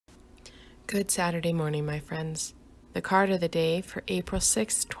Good Saturday morning, my friends. The card of the day for April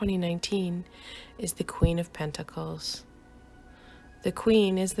 6, 2019 is the Queen of Pentacles. The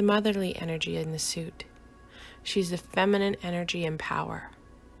Queen is the motherly energy in the suit. She's the feminine energy and power.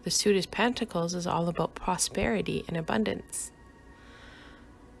 The suit is Pentacles is all about prosperity and abundance.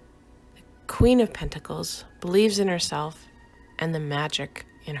 The Queen of Pentacles believes in herself and the magic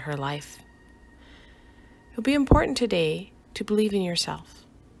in her life. It'll be important today to believe in yourself.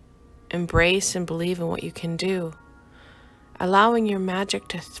 Embrace and believe in what you can do, allowing your magic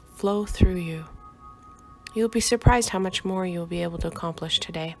to flow through you. You'll be surprised how much more you'll be able to accomplish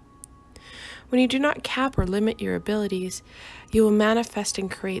today. When you do not cap or limit your abilities, you will manifest and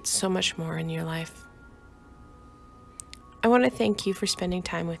create so much more in your life. I want to thank you for spending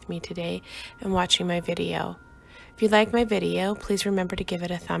time with me today and watching my video. If you like my video, please remember to give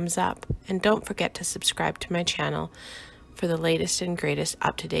it a thumbs up, and don't forget to subscribe to my channel for the latest and greatest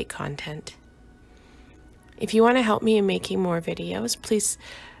up-to-date content. If you want to help me in making more videos, please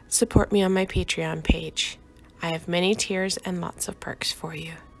support me on my Patreon page. I have many tiers and lots of perks for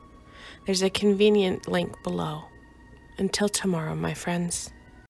you. There's a convenient link below. Until tomorrow, my friends.